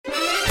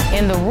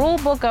In the rule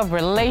book of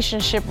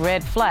relationship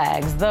red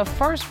flags, the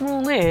first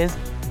rule is,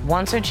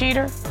 once a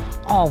cheater,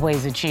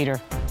 always a cheater.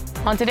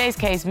 On today's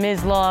case,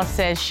 Ms. Law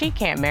says she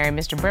can't marry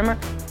Mr. Brimmer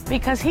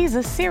because he's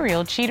a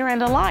serial cheater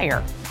and a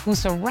liar who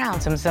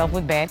surrounds himself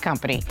with bad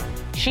company.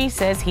 She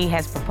says he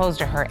has proposed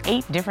to her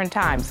 8 different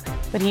times,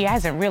 but he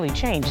hasn't really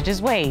changed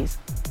his ways.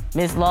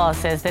 Ms. Law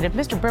says that if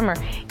Mr. Brimmer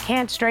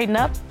can't straighten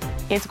up,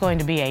 it's going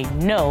to be a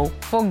no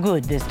for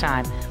good this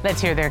time. Let's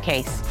hear their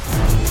case.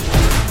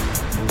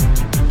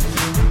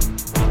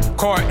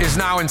 Court is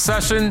now in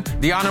session.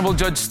 The Honorable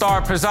Judge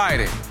Starr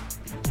presiding.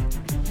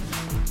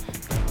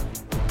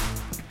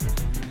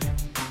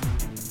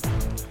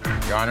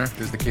 Your Honor,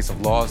 this is the case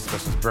of Laws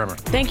versus Brimmer.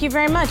 Thank you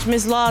very much,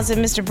 Ms. Laws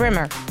and Mr.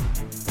 Brimmer.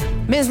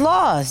 Ms.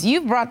 Laws, you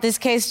brought this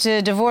case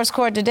to divorce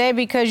court today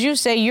because you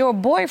say your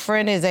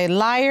boyfriend is a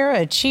liar,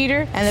 a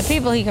cheater, and the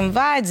people he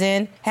confides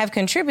in have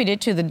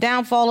contributed to the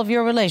downfall of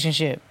your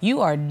relationship.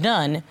 You are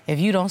done if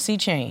you don't see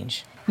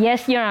change.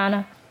 Yes, Your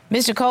Honor.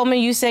 Mr. Coleman,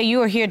 you say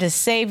you are here to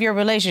save your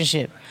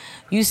relationship.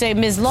 You say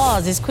Ms.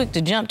 Laws is quick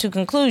to jump to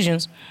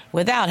conclusions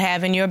without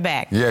having your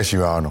back. Yes,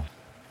 Your Honor.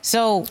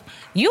 So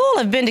you all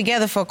have been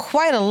together for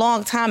quite a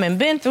long time and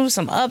been through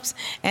some ups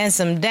and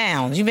some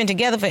downs. You've been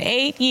together for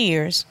 8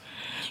 years.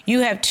 You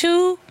have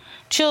 2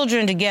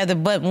 children together,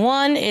 but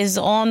one is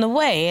on the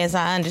way, as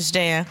I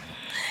understand.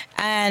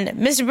 And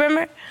Mr.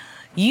 Brimmer,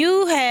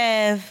 you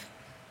have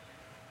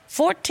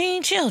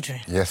 14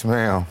 children. Yes,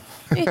 ma'am.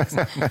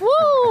 Woo!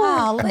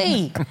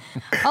 Golly.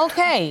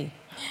 Okay.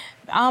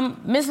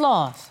 Ms.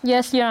 Laws.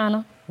 Yes, Your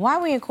Honor. Why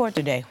are we in court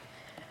today?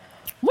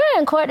 We're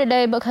in court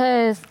today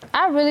because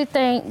I really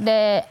think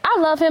that I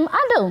love him.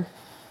 I do.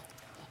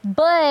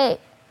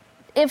 But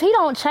if he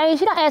don't change,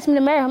 he don't ask me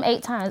to marry him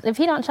 8 times. If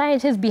he don't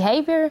change his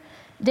behavior,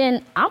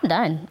 then I'm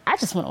done. I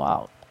just want to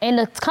walk. And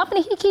the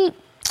company he keep,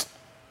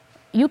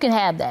 you can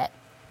have that.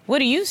 What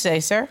do you say,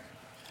 sir?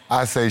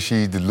 I say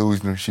she's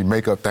delusional. She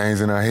make up things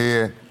in her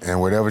head,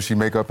 and whatever she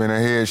make up in her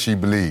head, she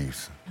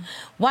believes.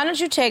 Why don't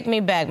you take me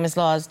back, Ms.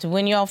 Laws, to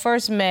when y'all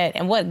first met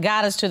and what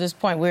got us to this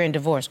point we're in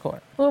divorce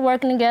court? We were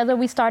working together.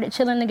 We started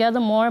chilling together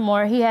more and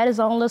more. He had his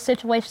own little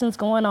situations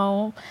going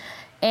on,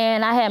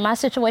 and I had my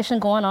situation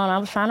going on. I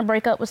was trying to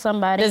break up with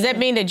somebody. Does that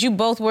mean that you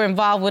both were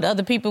involved with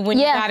other people when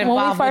you got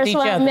involved with each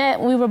other? Yeah, when we first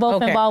met, we were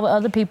both involved with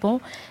other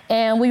people,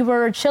 and we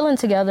were chilling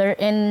together,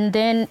 and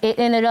then it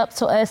ended up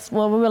to us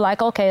where we were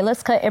like, okay,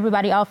 let's cut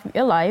everybody off of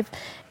your life,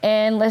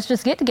 and let's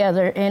just get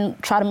together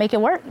and try to make it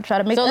work,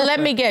 So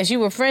let me guess, you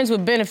were friends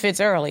with benefits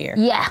earlier?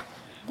 Yeah.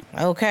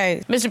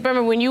 Okay. Mr.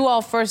 Brimmer, when you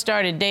all first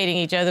started dating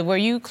each other, were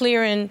you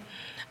clear in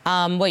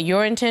what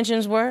your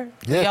intentions were?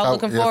 Yes, y'all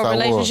looking for a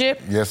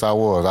relationship? Yes, I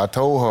was. I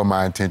told her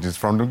my intentions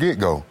from the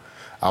get-go.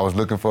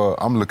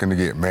 I'm looking to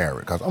get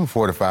married because I'm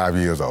 45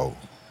 years old.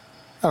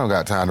 I don't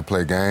got time to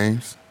play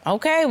games.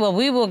 Okay, well,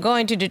 we were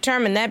going to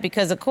determine that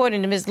because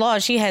according to Ms. Law,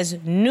 she has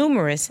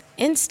numerous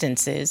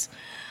instances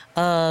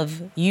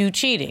of you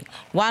cheating.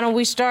 Why don't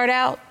we start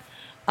out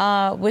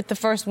with the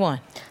first one?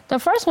 The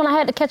first one, I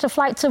had to catch a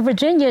flight to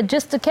Virginia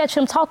just to catch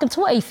him talking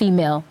to a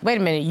female. Wait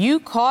a minute, you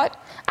caught?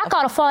 I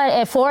caught a flight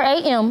at 4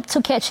 a.m.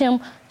 to catch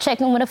him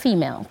checking with a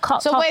female.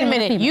 So wait a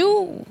minute,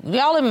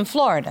 y'all live in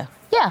Florida?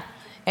 Yeah.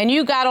 And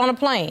you got on a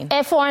plane?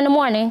 At 4 in the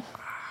morning.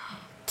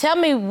 Tell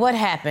me what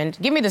happened.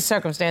 Give me the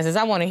circumstances.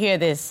 I want to hear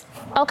this.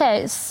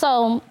 Okay,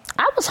 so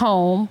I was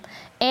home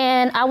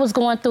and I was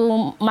going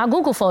through my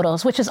Google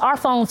Photos, which is our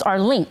phones are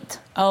linked.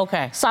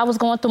 Okay. So I was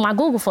going through my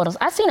Google Photos.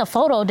 I seen a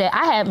photo that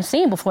I haven't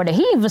seen before that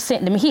he even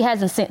sent to me. He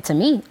hasn't sent to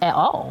me at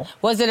all.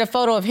 Was it a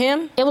photo of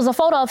him? It was a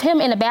photo of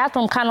him in the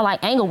bathroom, kind of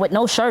like angled with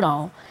no shirt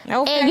on.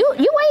 Okay. And you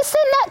ain't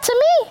sent that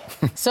to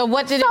me. So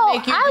what did it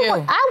make you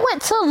do? I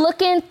went to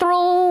looking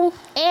through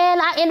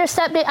and I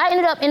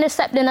ended up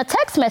intercepting a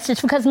text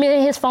message because me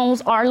and his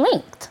phones are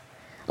linked.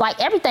 Like,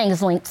 everything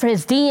is linked. For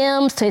his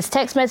DMs, to his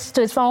text messages,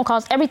 to his phone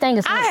calls, everything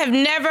is linked. I have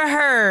never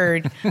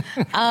heard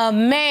a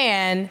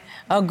man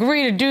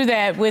agree to do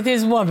that with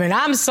his woman.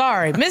 I'm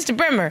sorry. Mr.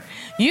 Brimmer,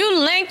 you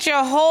linked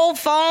your whole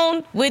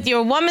phone with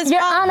your woman's phone?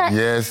 Your Honor,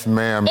 yes,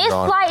 ma'am. It's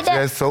like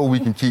that. Just so we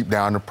can keep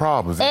down the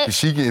problems. If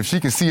she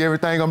can see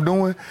everything I'm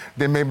doing,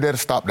 then maybe that'll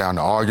stop down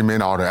the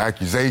argument, all the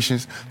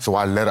accusations. So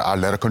I let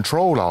her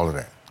control all of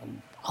that.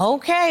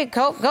 Okay,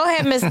 go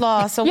ahead, Ms.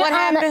 Law. So what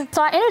happened?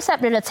 So I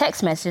intercepted a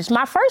text message.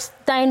 My first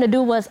thing to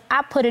do was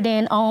I put it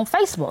in on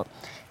Facebook.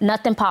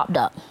 Nothing popped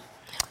up.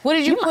 What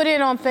did you put in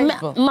on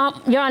Facebook?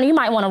 Your Honor, you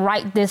might want to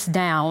write this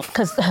down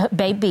because,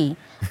 baby,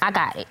 I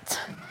got it.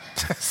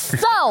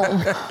 So,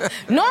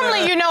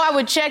 normally, I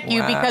would check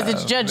you because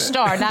it's Judge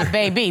Starr, not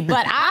baby.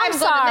 But I'm going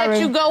to let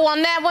you go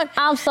on that one.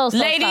 I'm so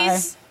sorry.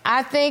 Ladies,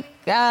 I think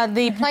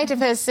the plaintiff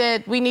has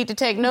said we need to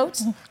take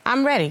notes.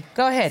 I'm ready.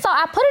 Go ahead. So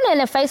I put it in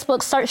the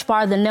Facebook search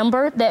bar, the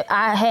number that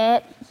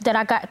I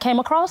came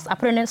across. I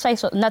put it in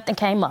Facebook. Nothing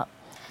came up.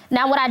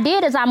 Now, what I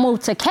did is I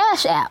moved to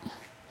Cash App.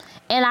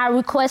 And I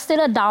requested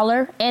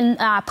 $1 and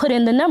I put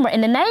in the number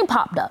and the name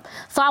popped up.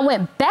 So I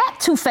went back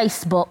to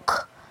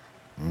Facebook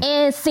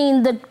and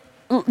seen the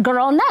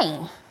girl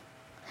name.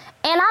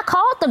 And I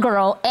called the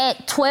girl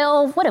at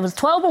 12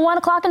 or 1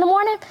 o'clock in the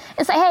morning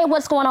and said, hey,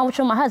 what's going on with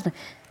you and my husband?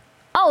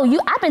 Oh,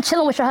 I've been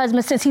chilling with your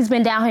husband since he's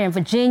been down here in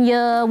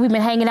Virginia. We've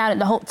been hanging out in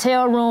the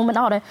hotel room and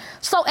all that.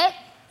 So at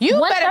You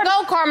better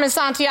go, Carmen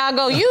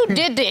Santiago. You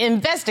did the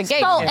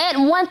investigation. So at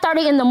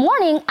 1:30 in the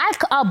morning,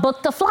 I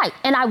booked the flight,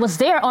 and I was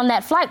there on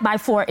that flight by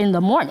 4 in the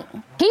morning.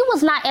 He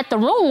was not at the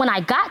room when I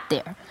got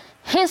there.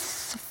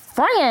 His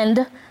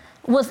friend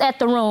was at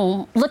the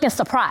room looking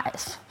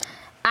surprised.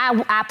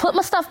 I put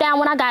my stuff down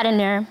when I got in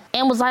there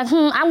and was like,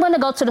 I'm going to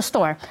go to the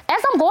store.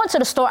 As I'm going to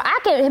the store,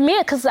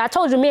 because I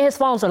told you me and his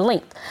phones are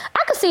linked.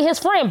 I could see his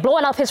friend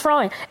blowing up his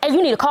phone. Hey,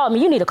 you need to call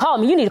me. You need to call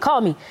me. You need to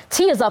call me.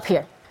 T is up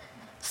here.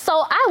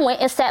 So I went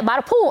and sat by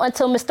the pool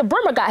until Mr.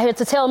 Brimmer got here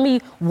to tell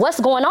me what's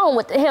going on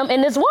with him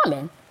and this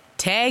woman.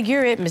 Tag,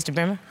 you're it, Mr.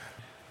 Brimmer.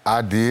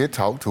 I did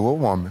talk to a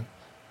woman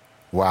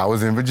while I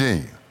was in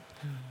Virginia,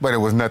 but it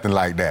was nothing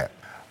like that.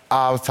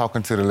 I was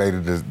talking to the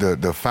lady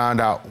to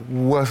find out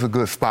what's a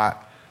good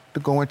spot to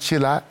go and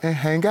chill out and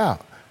hang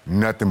out.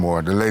 Nothing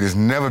more. The lady's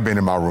never been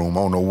in my room.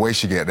 I don't know where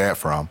she get that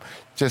from.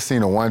 Just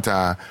seen her one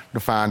time to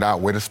find out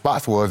where the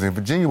spots was in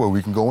Virginia where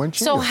we can go and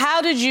chill. So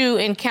how did you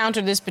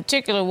encounter this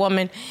particular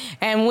woman,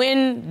 and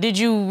when did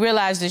you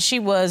realize that she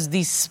was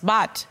the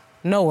spot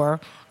knower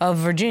of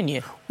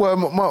Virginia? Well,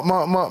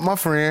 my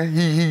friend,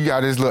 he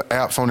got his little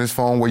apps on his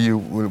phone where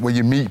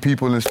you meet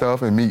people and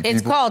stuff and meet people.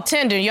 It's called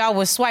Tinder. Y'all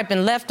was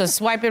swiping left or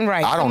swiping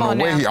right. I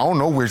don't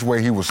know which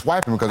way he was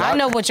swiping because I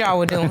know what y'all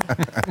were doing.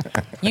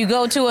 You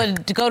go to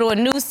a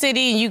new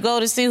city and you go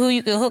to see who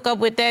you can hook up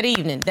with that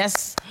evening.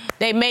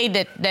 They made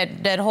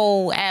that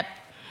whole app.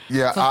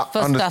 Yeah, for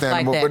I understand, stuff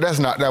like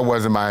but that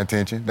wasn't my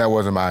intention. That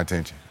wasn't my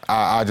intention.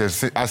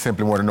 I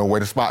simply want to know where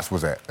the spots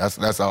was at. That's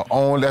the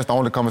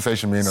only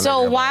conversation me and the lady.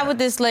 So why would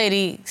this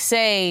lady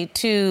say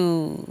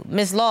to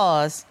Miss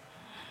Laws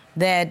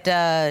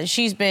that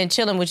she's been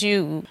chilling with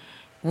you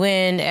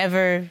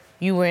whenever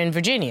you were in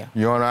Virginia?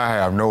 You and I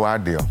have no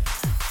idea.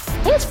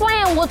 His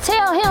friend will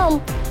tell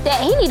him that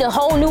he need a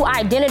whole new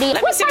identity.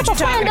 Let me see what you're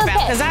talking about,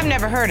 because I've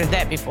never heard of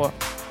that before.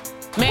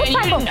 Man,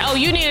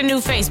 you need a new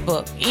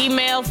Facebook,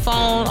 email,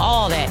 phone,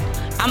 all that.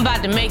 I'm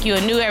about to make you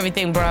a new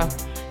everything, bro.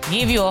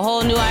 Give you a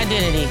whole new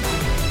identity.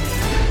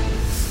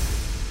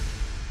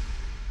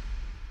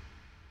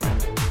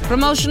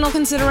 Promotional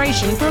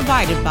consideration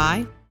provided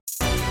by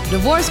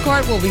Divorce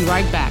Court. Will be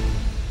right back.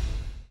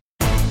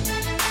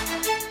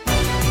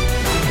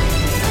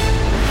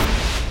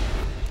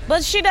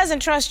 But she doesn't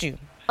trust you.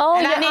 Oh,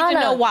 and I need to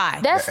know why.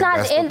 That's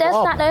not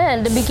the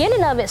end. The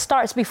beginning of it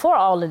starts before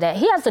all of that.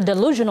 He has a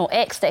delusional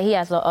ex that he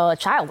has a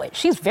child with.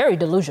 She's very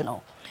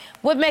delusional.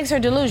 What makes her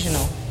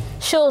delusional?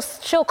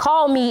 She'll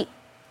call me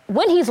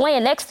when he's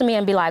laying next to me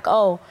and be like,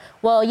 oh,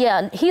 well,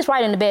 yeah, he's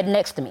right in the bed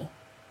next to me.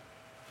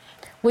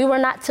 We were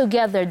not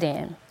together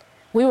then.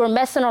 We were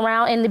messing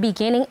around in the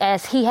beginning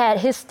as he had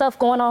his stuff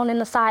going on in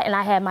the side and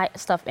I had my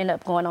stuff end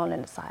up going on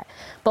in the side.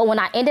 But when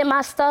I ended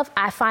my stuff,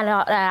 I found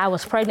out that I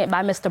was pregnant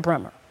by Mr.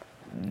 Brimmer.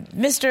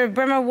 Mr.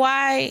 Brimmer,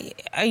 why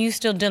are you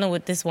still dealing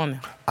with this woman?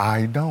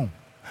 I don't.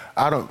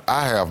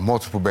 I have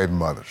multiple baby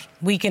mothers.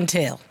 We can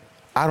tell.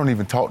 I don't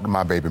even talk to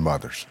my baby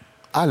mothers.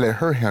 I let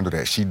her handle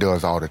that. She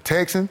does all the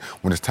texting.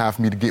 When it's time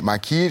for me to get my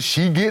kids,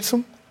 she gets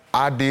them.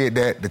 I did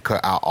that to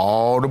cut out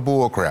all the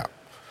bull crap,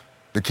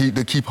 to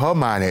keep her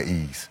mind at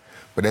ease.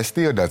 But that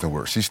still doesn't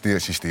work. She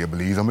still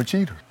believes I'm a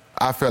cheater.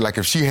 I felt like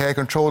if she had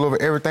control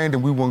over everything,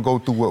 then we wouldn't go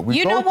through what we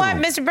go through. You know what,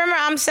 Mr. Brimmer?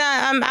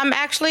 I'm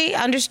actually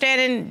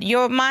understanding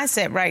your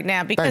mindset right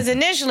now, because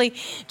initially,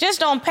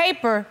 just on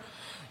paper,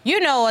 you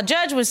know, a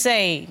judge would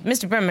say,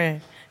 Mr.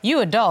 Brimmer, you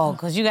a dog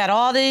because you got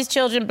all these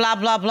children, blah,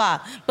 blah,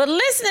 blah. But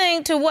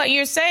listening to what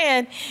you're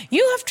saying,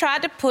 you have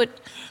tried to put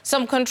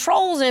some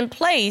controls in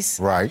place,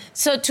 right?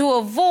 So to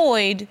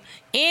avoid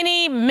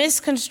any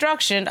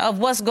misconstruction of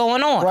what's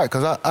going on. Right,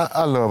 because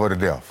I love her to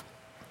death.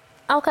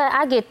 Okay,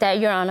 I get that,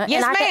 Your Honor.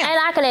 Yes, ma'am. And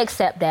I can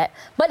accept that.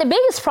 But the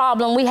biggest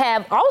problem we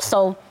have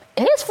also,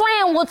 his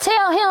friend will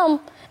tell him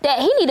that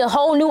he need a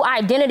whole new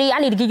identity. I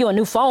need to give you a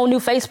new phone, new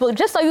Facebook,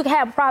 just so you can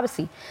have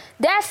privacy.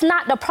 That's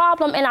not the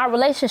problem in our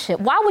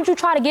relationship. Why would you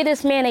try to give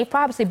this man a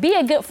privacy? Be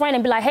a good friend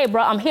and be like, hey,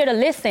 bro, I'm here to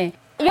listen.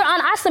 Your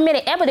Honor, I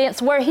submitted evidence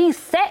where he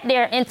sat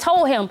there and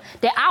told him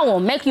that I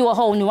will make you a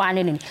whole new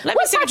identity. Let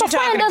me see what you're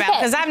talking about,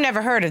 because I've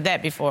never heard of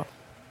that before.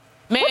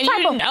 Man,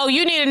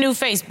 you need a new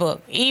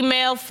Facebook,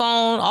 email,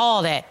 phone,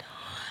 all that.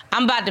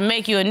 I'm about to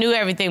make you a new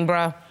everything,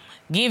 bro.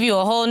 Give you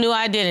a whole new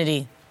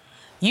identity.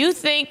 You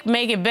think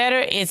make it better?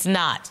 It's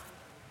not.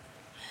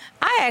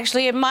 I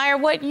actually admire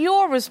what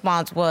your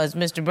response was,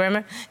 Mr.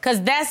 Brimmer, because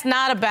that's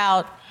not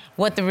about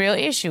what the real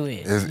issue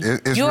is.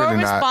 It's your really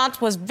response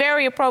was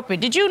very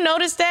appropriate. Did you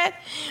notice that?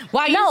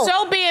 While you're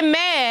so being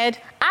mad...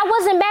 I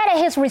wasn't mad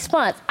at his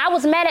response. I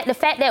was mad at the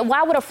fact that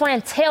why would a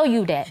friend tell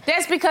you that?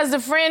 That's because the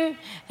friend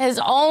is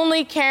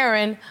only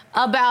caring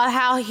about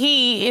how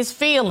he is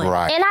feeling.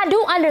 Right. And I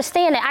do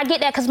understand that. I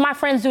get that because my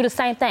friends do the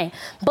same thing.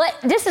 But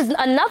this is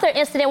another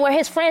incident where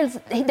his friends,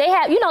 they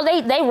have,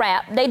 they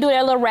rap. They do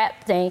their little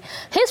rap thing.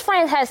 His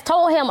friend has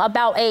told him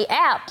about a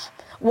app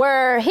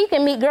where he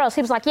can meet girls.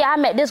 He was like, yeah, I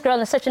met this girl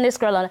and such and this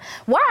girl.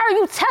 Why are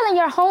you telling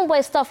your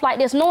homeboy stuff like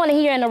this, knowing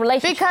that you're in a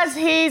relationship? Because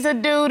he's a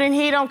dude and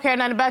he don't care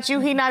nothing about you.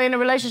 He not in a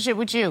relationship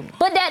with you.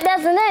 But that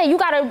doesn't end. You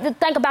got to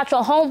think about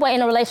your homeboy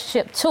in a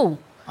relationship, too.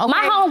 Okay.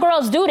 My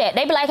homegirls do that.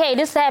 They be like, hey,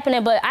 this is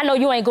happening, but I know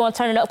you ain't going to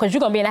turn it up because you're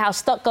going to be in the house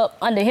stuck up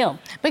under him.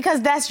 Because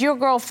that's your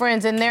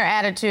girlfriends and their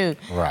attitude.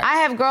 Right. I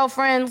have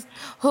girlfriends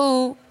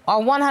who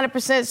are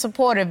 100%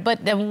 supportive,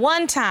 but the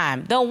one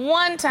time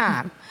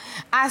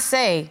I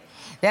say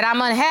that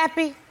I'm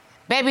unhappy,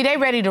 baby, they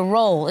ready to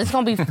roll. It's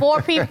going to be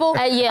 4 people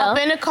up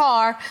in the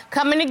car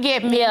coming to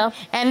get me,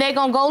 and they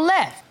going to go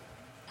left.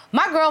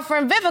 My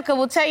girlfriend Vivica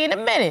will tell you in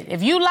a minute.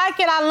 If you like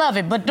it, I love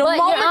it. But the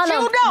moment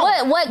you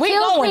don't, we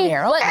going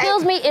there, okay? What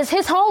kills me is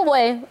his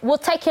homeboy will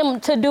take him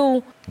to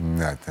do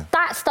nothing.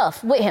 Thought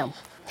stuff with him.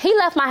 He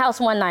left my house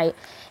one night,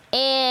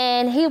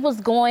 and he said he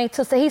was going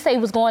to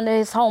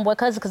his homeboy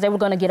cousin because they were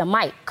going to get a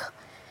mic.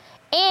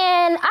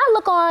 And I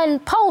look on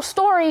Poe's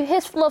story,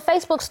 his little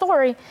Facebook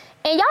story,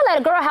 and y'all at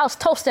a girl house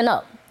toasting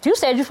up. You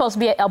said you're supposed to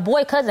be at a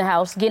boy cousin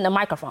house getting a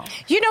microphone.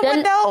 You know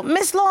what, though,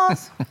 Miss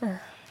Laws?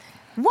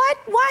 Why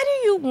do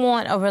you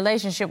want a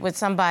relationship with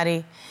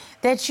somebody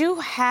that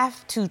you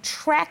have to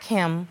track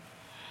him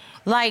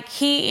like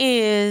he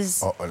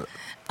is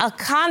a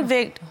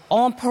convict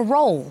on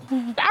parole?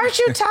 Aren't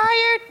you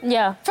tired?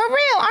 Yeah. For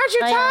real, aren't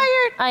you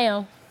tired? I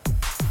am.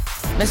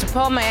 Mr.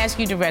 Poe, may I ask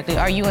you directly,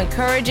 are you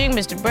encouraging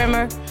Mr.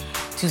 Brimmer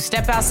to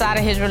step outside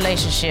of his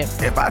relationship?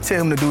 If I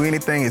tell him to do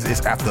anything, it's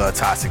after a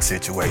toxic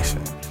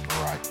situation.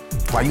 Right.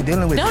 Why you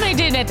dealing with No, they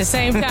did it at the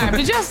same time.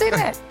 Did y'all see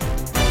that?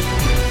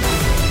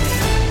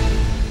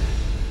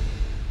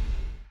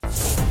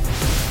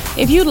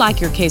 If you'd like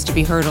your case to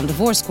be heard on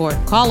divorce court,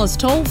 call us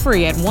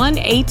toll-free at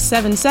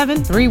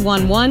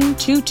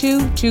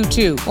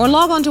 1-877-311-2222 or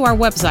log on to our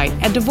website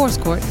at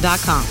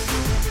divorcecourt.com.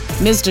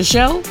 Missed a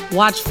show?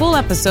 Watch full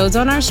episodes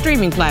on our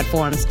streaming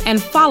platforms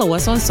and follow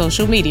us on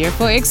social media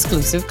for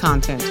exclusive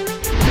content.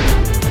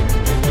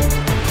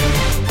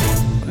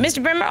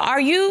 Mr. Brimmer, are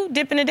you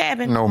dipping and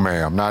dabbing? No,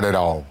 ma'am, not at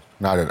all.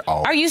 Not at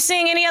all. Are you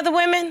seeing any other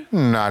women?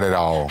 Not at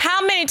all.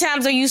 How many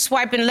times are you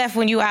swiping left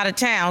when you out of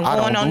town,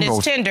 going on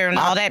this Tinder and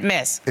all that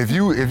mess? If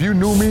you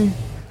knew me,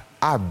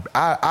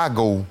 I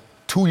go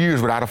 2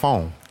 years without a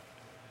phone.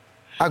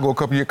 I go a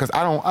couple years because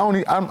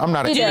I'm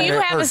not a. Do you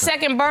have a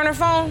second burner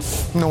phone?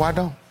 No, I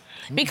don't.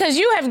 Because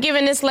you have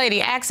given this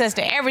lady access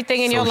to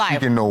everything in your life. So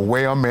she can know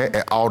where I'm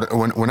at all.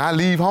 When I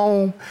leave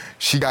home,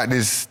 she got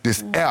this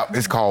app.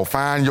 It's called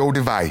Find Your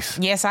Device.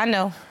 Yes, I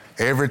know.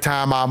 Every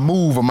time I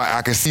move,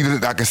 I can see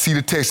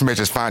the text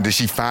message. Did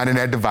she finding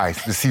that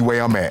device to see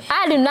where I'm at?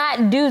 I do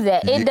not do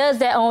that. It does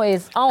that on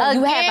its own. Again,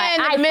 you have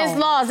an iPhone. Ms.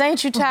 Laws,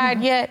 ain't you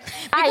tired yet?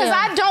 Because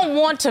I don't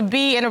want to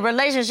be in a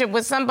relationship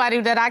with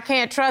somebody that I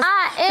can't trust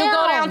to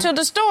go down to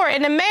the store.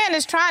 And the man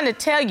is trying to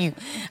tell you,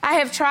 I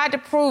have tried to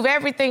prove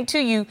everything to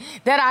you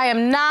that I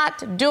am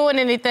not doing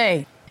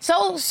anything.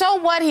 So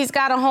what? He's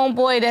got a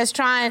homeboy that's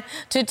trying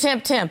to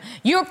tempt him.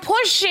 You're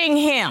pushing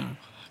him.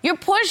 You're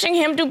pushing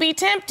him to be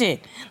tempted.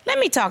 Let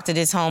me talk to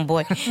this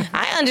homeboy.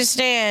 I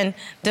understand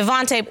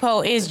Devontae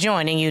Poe is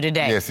joining you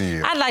today. Yes, he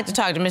is. I'd like to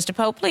talk to Mr.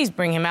 Poe. Please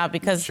bring him out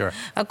because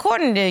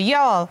according to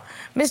y'all,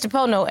 Mr.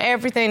 Poe know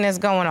everything that's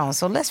going on.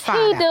 So let's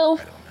find out.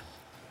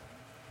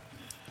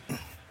 He do.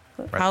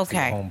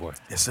 Okay. homeboy?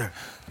 Yes, sir.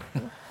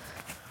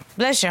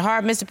 Bless your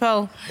heart, Mr.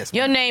 Poe. Yes,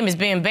 your name is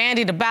being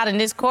bandied about in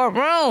this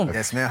courtroom.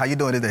 Yes, ma'am. How you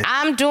doing today?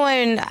 I'm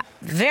doing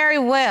very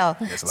well.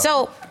 Yes,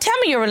 so tell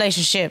me your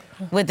relationship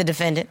with the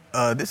defendant.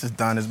 This is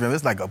Donnest.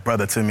 It's like a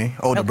brother to me,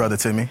 older brother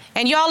to me.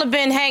 And y'all have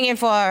been hanging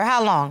for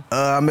how long?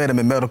 I met him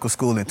in medical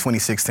school in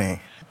 2016.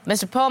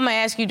 Mr. Poe, may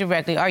I ask you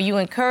directly, are you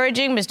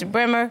encouraging Mr.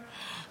 Brimmer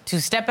to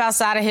step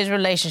outside of his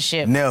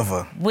relationship?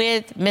 Never.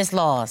 With Miss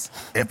Laws?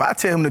 If I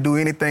tell him to do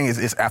anything,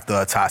 it's after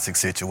a toxic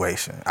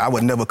situation. I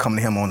would never come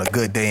to him on a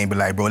good day and be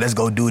like, bro, let's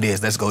go do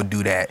this, let's go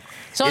do that.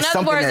 So in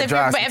other words,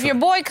 if your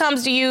boy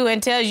comes to you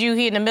and tells you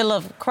he in the middle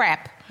of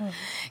crap,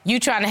 you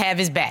trying to have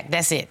his back,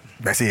 that's it?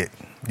 That's it.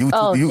 You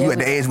at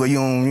the age where you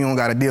don't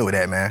got to deal with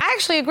that, man. I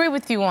actually agree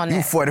with you on that.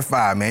 You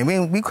 45,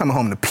 man. We coming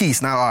home to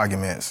peace, not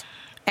arguments.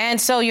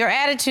 And so your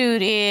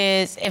attitude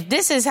is, if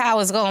this is how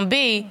it's going to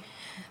be,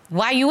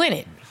 why you in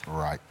it?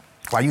 Right.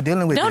 Why you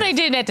dealing with this? No, they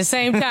did it at the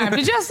same time.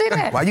 Did y'all see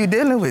that? Why you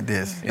dealing with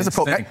this?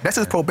 That's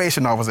his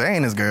probation officer,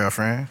 ain't his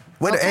girlfriend.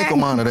 Where the ankle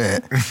monitor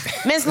at?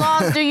 Miss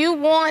Laws, do you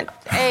want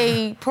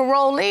a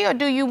parolee or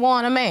do you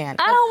want a man?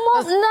 I don't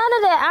want none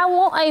of that. I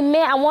want a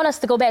man. I want us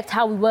to go back to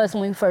how we was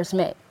when we first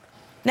met.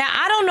 Now,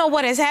 I don't know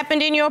what has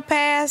happened in your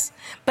past,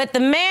 but the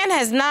man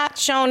has not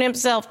shown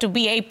himself to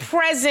be a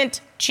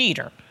present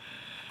cheater.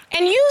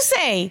 And you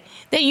say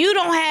that you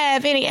don't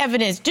have any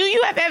evidence. Do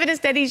you have evidence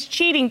that he's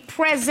cheating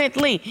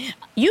presently?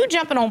 You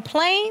jumping on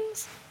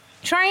planes,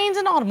 trains,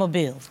 and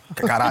automobiles.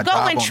 You go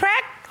and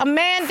track a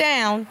man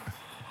down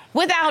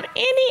without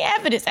any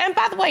evidence. And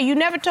by the way, you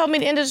never told me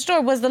the end of the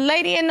story. Was the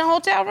lady in the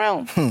hotel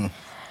room?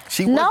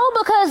 No,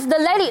 because the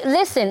lady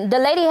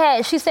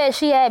she said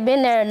she had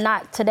been there,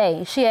 not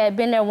today. She had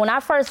been there when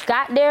I first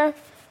got there.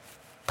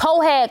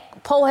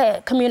 Poe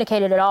had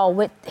communicated it all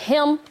with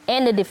him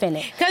and the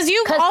defendant. Because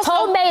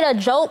Poe made a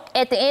joke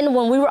at the end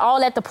when we were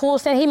all at the pool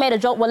center. He made a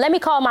joke. Well, let me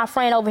call my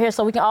friend over here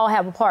so we can all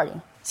have a party.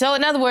 So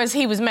in other words,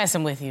 he was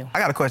messing with you. I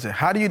got a question.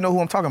 How do you know who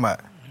I'm talking about?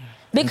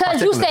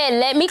 Because you said,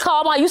 let me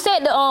call my, you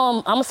said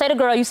I'm gonna say the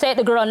girl, you said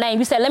the girl name.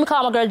 You said, let me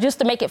call my girl just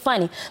to make it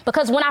funny.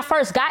 Because when I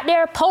first got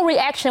there, Poe's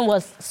reaction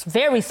was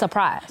very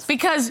surprised.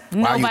 Because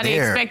nobody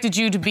expected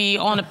you to be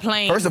on a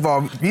plane. First of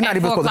all, you're not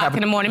even supposed to have 4 o'clock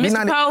in the morning.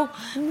 Mr.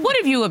 Poe, what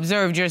have you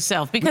observed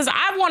yourself? Because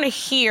I want to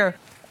hear,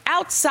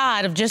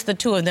 outside of just the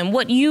two of them,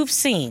 what you've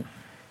seen.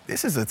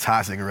 This is a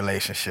toxic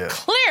relationship.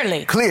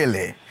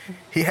 Clearly.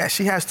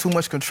 She has too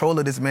much control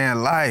of this man's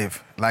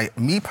life. Like,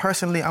 me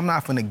personally, I'm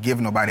not gonna give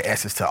nobody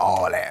access to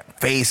all that.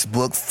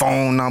 Facebook,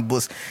 phone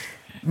numbers.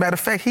 Matter of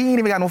fact, he ain't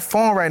even got no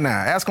phone right now.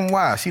 Ask him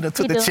why. She done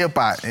took the chip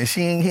out and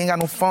he ain't got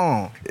no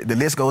phone. The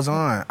list goes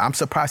on. I'm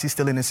surprised he's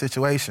still in this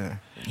situation.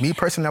 Me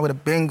personally, I would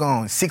have been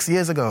gone 6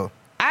 years ago.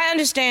 I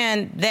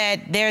understand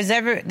that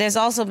there's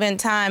also been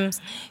times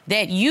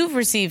that you've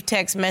received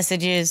text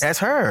messages. That's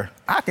her.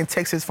 I can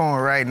text his phone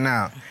right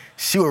now.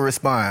 She will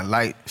respond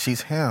like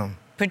she's him.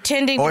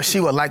 Pretending. Or she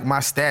would like my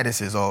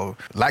statuses or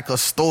like a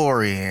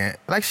story and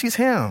like she's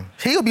him.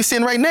 He'll be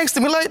sitting right next to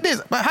me like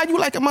this. But how you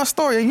liking my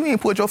story and you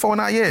ain't put your phone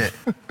out yet?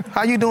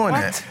 How you doing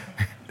that?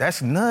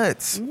 That's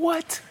nuts.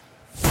 What?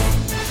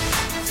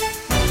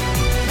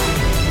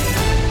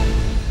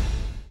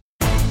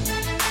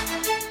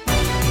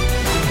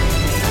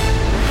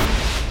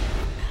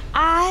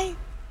 I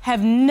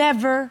have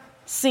never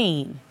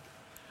seen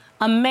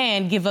a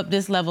man give up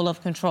this level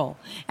of control.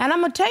 And I'm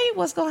gonna tell you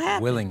what's gonna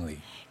happen.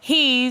 Willingly.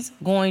 He's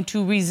going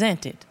to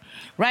resent it.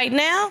 Right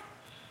now,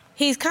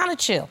 he's kind of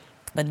chill.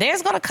 But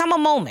there's gonna come a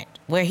moment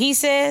where he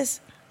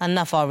says,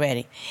 enough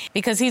already.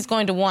 Because he's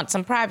going to want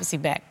some privacy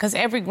back. Because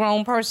every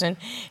grown person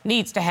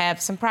needs to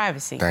have some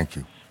privacy. Thank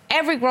you.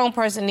 Every grown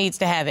person needs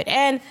to have it.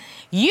 And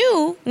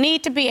you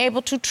need to be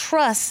able to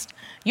trust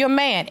your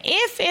man,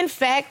 if in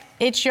fact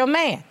it's your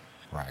man.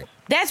 Right.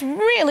 That's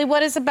really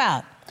what it's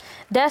about.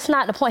 That's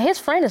not the point. His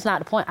friend is not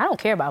the point. I don't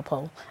care about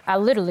Poe. I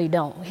literally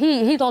don't.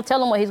 He's gonna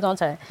tell him what he's gonna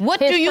tell. What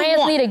do you want? His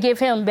friends need to give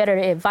him better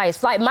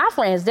advice. Like my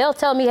friends, they'll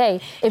tell me, hey,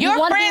 if your you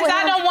want to friends,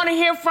 I don't want to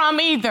hear from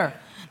either.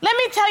 Let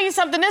me tell you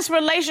something. This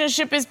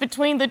relationship is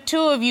between the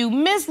two of you,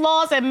 Miss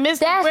Laws and Mr.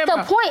 Brimmer.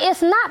 That's the point.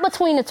 It's not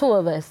between the two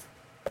of us.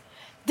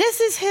 This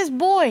is his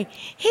boy.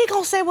 He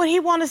gonna say what he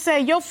want to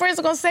say. Your friends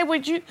are gonna say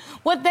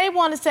what they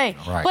want to say.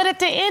 Right. But at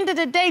the end of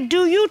the day,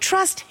 do you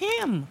trust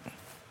him?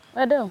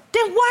 I do.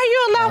 Then why are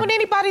you allowing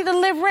anybody to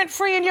live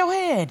rent-free in your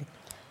head?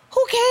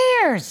 Who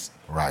cares?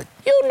 Right.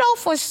 You know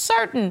for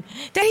certain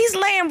that he's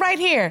laying right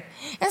here.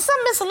 And some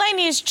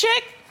miscellaneous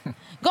chick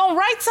gonna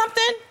write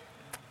something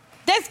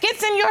that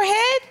gets in your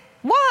head?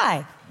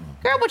 Why?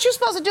 Girl, what you're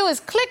supposed to do is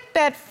click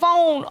that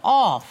phone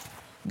off.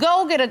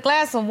 Go get a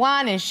glass of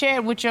wine and share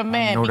it with your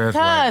man.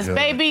 Because,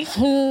 baby,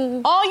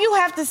 all you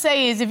have to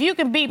say is, if you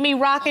can beat me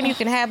rocking, you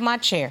can have my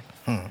chair.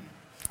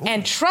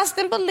 And trust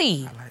and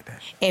believe. I like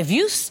that. If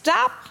you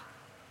stop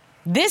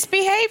this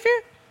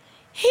behavior,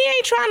 he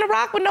ain't trying to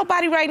rock with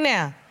nobody right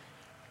now.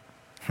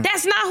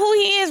 That's not who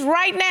he is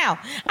right now.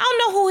 I don't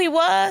know who he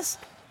was.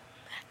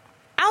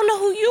 I don't know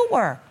who you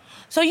were.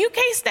 So you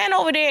can't stand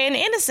over there in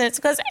innocence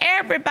because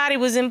everybody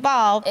was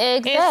involved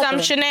in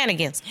some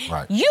shenanigans.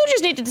 Right. You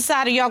just need to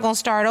decide if y'all gonna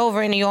start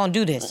over and y'all gonna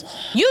do this.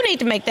 You need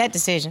to make that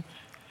decision.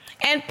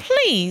 And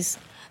please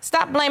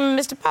stop blaming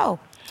Mr. Poe.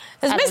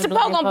 Because Mr.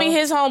 Poe gonna be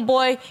his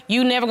homeboy.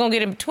 You never gonna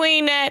get in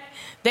between that.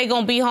 They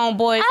gonna be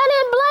homeboys. I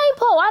didn't blame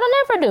Poe. I don't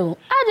never do.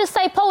 I just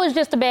say Poe is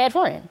just a bad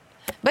friend.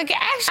 But actually,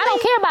 I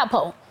don't care about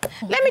Poe.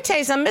 Let me tell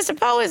you something. Mr.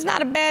 Poe is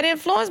not a bad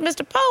influence.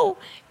 Mr. Poe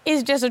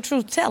is just a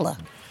truth teller.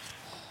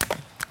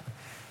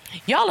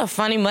 Y'all are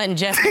funny Mutt and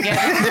Jeff together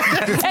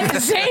at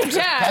the same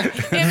time.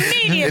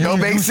 Immediately. It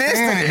don't make sense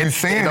to me. He's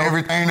saying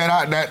everything that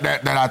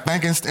I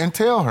think and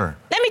tell her.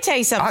 Let me tell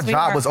you something,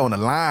 Our job was on the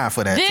line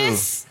for that,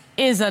 This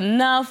is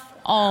enough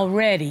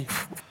already.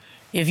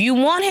 If you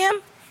want him,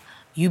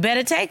 you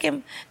better take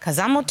him. Because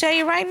I'm going to tell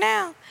you right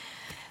now,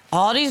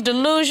 all these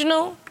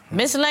delusional,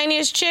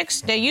 miscellaneous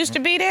chicks that used to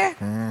be there,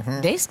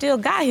 they still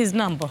got his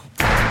number.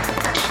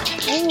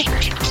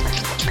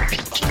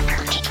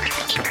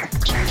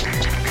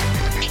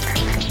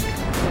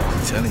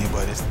 I'm telling you,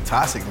 but it's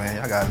toxic, man.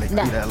 Y'all gotta leave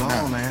that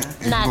alone, man.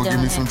 You gonna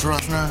give me some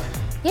trust now?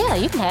 Yeah,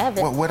 you can have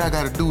it. What I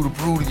gotta do to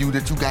prove to you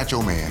that you got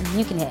your man?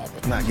 You can have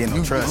it. I'm not getting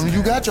no trust.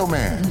 You got your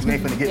man. You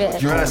ain't finna get no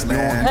trust,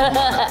 man.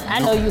 I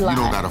know you lying.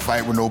 You don't gotta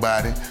fight with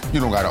nobody. You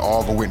don't gotta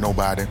argue with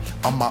nobody.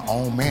 I'm my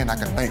own man. I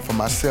can think for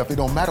myself. It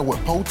don't matter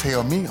what Poe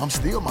tell me. I'm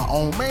still my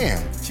own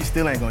man. She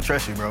still ain't gonna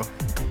trust you, bro.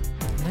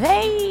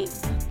 They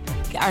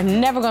are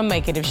never going to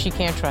make it if she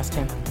can't trust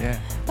him. Yeah.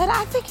 But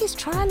I think he's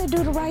trying to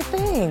do the right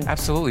thing.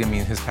 Absolutely. I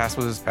mean, his past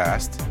was his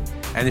past.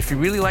 And if you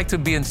really like to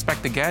be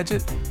Inspector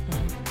Gadget,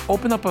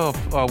 open up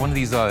one of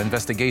these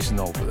investigation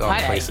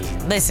places.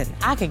 Listen,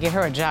 I could get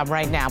her a job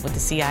right now with the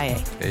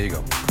CIA. There you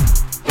go.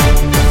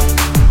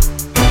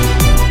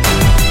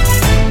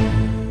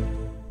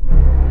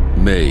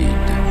 Made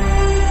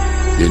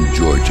in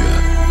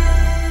Georgia.